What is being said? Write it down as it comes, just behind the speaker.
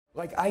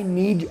Like I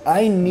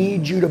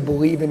need you to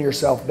believe in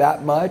yourself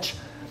that much.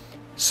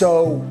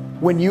 So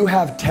when you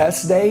have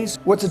test days,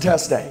 what's a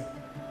test day?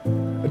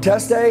 A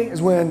test day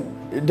is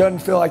when it doesn't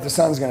feel like the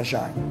sun's gonna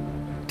shine.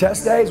 A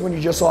test day is when you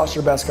just lost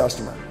your best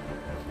customer.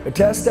 A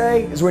test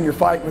day is when you're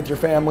fighting with your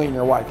family and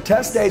your wife. A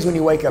test day is when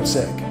you wake up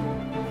sick.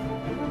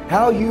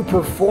 How you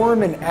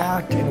perform and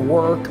act and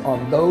work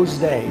on those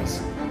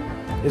days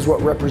is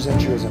what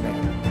represents you as a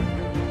man.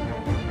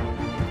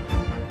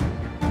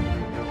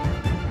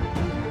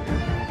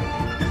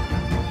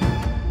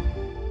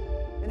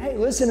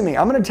 Listen to me,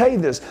 I'm gonna tell you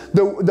this.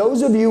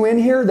 Those of you in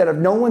here that have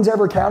no one's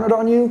ever counted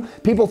on you,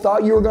 people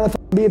thought you were gonna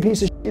be a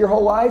piece of shit your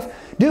whole life.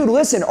 Dude,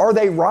 listen, are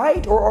they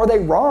right or are they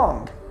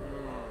wrong?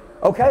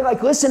 Okay,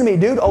 like listen to me,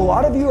 dude. A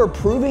lot of you are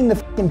proving the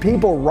fucking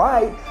people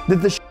right that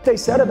the shit they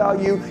said about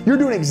you, you're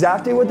doing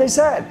exactly what they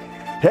said.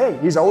 Hey,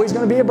 he's always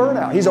gonna be a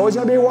burnout. He's always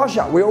gonna be a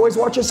washout. We always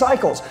watch his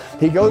cycles.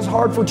 He goes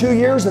hard for 2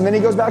 years and then he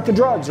goes back to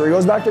drugs, or he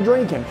goes back to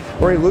drinking,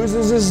 or he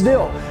loses his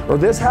deal, or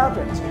this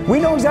happens. We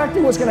know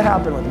exactly what's gonna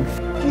happen with him.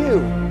 Fuck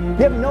you.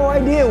 You have no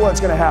idea what's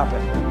gonna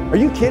happen. Are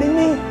you kidding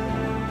me?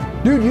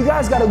 Dude, you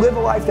guys gotta live a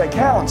life that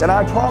counts, and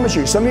I promise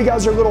you, some of you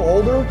guys are a little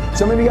older,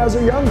 some of you guys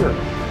are younger.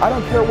 I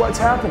don't care what's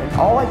happening.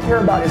 All I care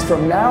about is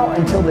from now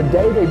until the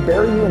day they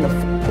bury you in the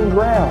fucking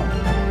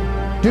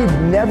ground. Dude,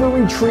 never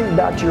retreat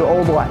back to your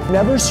old life.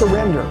 Never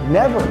surrender,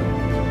 never.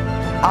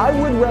 I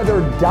would rather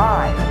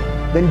die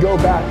than go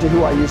back to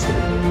who I used to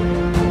be.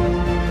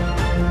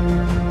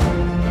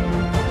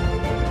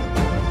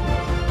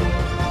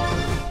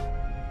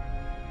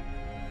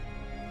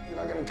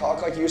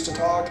 Talk like you used to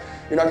talk.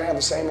 You're not gonna have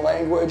the same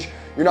language.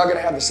 You're not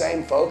gonna have the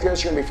same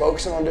focus. You're gonna be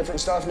focusing on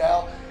different stuff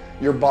now.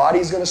 Your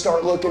body's gonna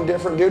start looking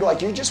different. Dude, like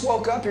you just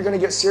woke up, you're gonna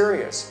get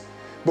serious.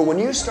 But when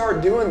you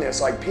start doing this,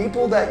 like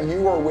people that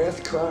you are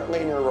with currently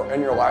in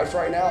your life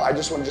right now, I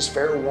just want just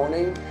fair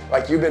warning,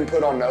 like you've been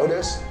put on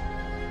notice,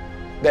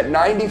 that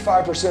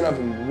 95% of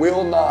them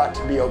will not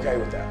be okay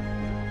with that.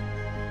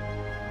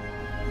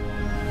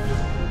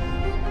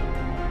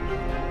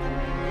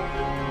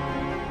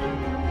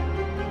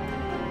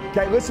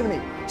 Okay, listen to me.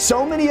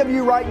 So many of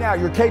you right now,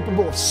 you're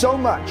capable of so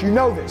much. You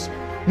know this.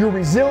 You're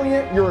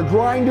resilient, you're a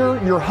grinder,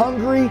 you're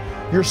hungry,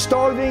 you're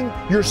starving,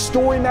 your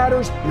story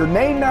matters, your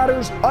name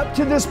matters. Up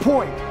to this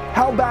point,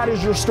 how bad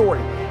is your story?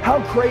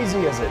 How crazy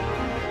is it?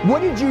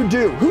 What did you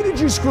do? Who did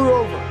you screw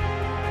over?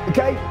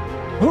 Okay?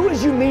 Who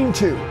was you mean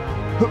to?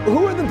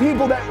 Who are the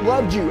people that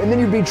loved you and then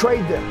you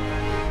betrayed them?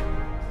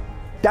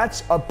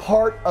 That's a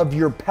part of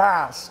your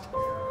past.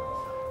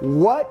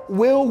 What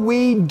will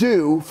we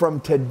do from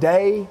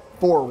today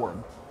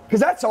forward? Because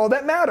that's all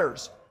that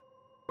matters.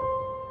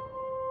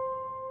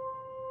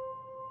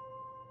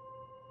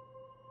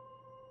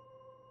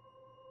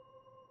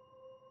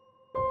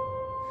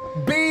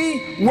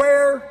 Be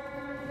where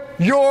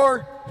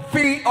your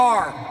feet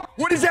are.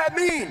 What does that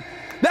mean?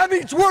 That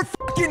means we're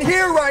fucking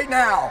here right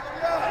now.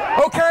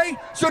 Okay?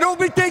 So don't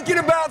be thinking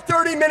about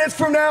 30 minutes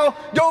from now.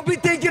 Don't be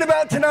thinking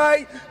about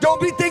tonight.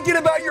 Don't be thinking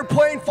about your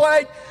plane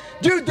flight.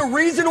 Dude, the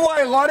reason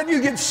why a lot of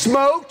you get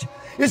smoked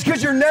is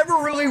because you're never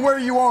really where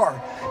you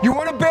are. You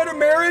want a better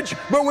marriage,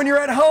 but when you're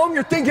at home,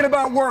 you're thinking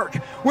about work.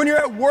 When you're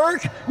at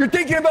work, you're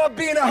thinking about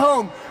being at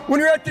home. When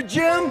you're at the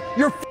gym,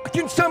 you're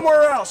fucking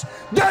somewhere else.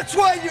 That's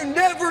why you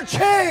never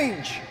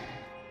change.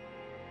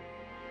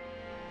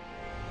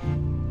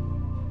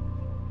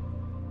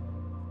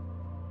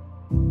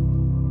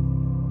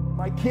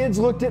 My kids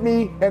looked at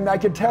me and I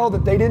could tell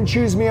that they didn't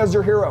choose me as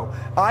their hero.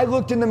 I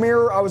looked in the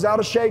mirror, I was out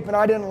of shape and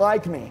I didn't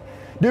like me.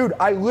 Dude,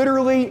 I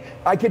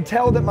could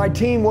tell that my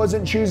team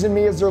wasn't choosing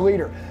me as their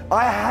leader.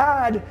 I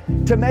had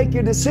to make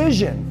a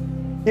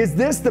decision. Is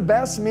this the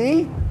best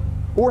me?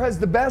 Or has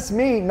the best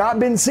me not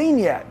been seen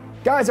yet?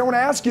 Guys, I want to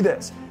ask you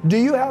this. Do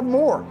you have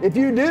more? If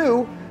you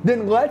do,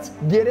 then let's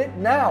get it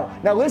now.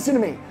 Now listen to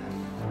me.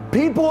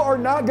 People are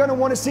not going to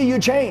want to see you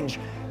change.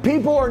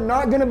 People are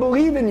not going to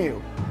believe in you.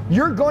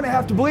 You're going to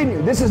have to believe in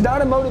you. This is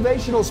not a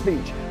motivational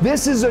speech.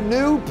 This is a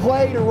new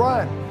play to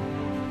run.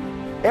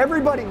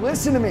 Everybody,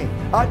 listen to me.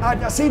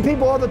 I see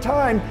people all the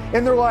time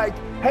and they're like,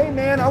 hey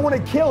man, I want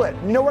to kill it.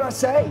 You know what I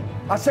say?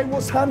 I say, well,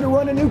 it's time to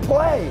run a new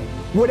play.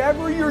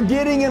 Whatever you're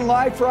getting in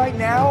life right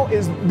now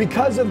is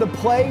because of the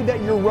play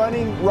that you're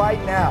running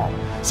right now.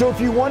 So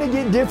if you want to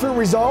get different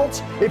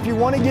results, if you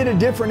want to get a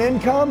different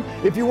income,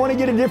 if you want to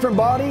get a different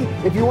body,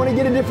 if you want to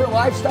get a different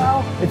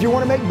lifestyle, if you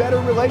want to make better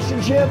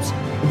relationships,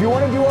 if you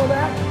want to do all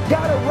that,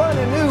 gotta run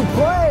a new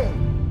play.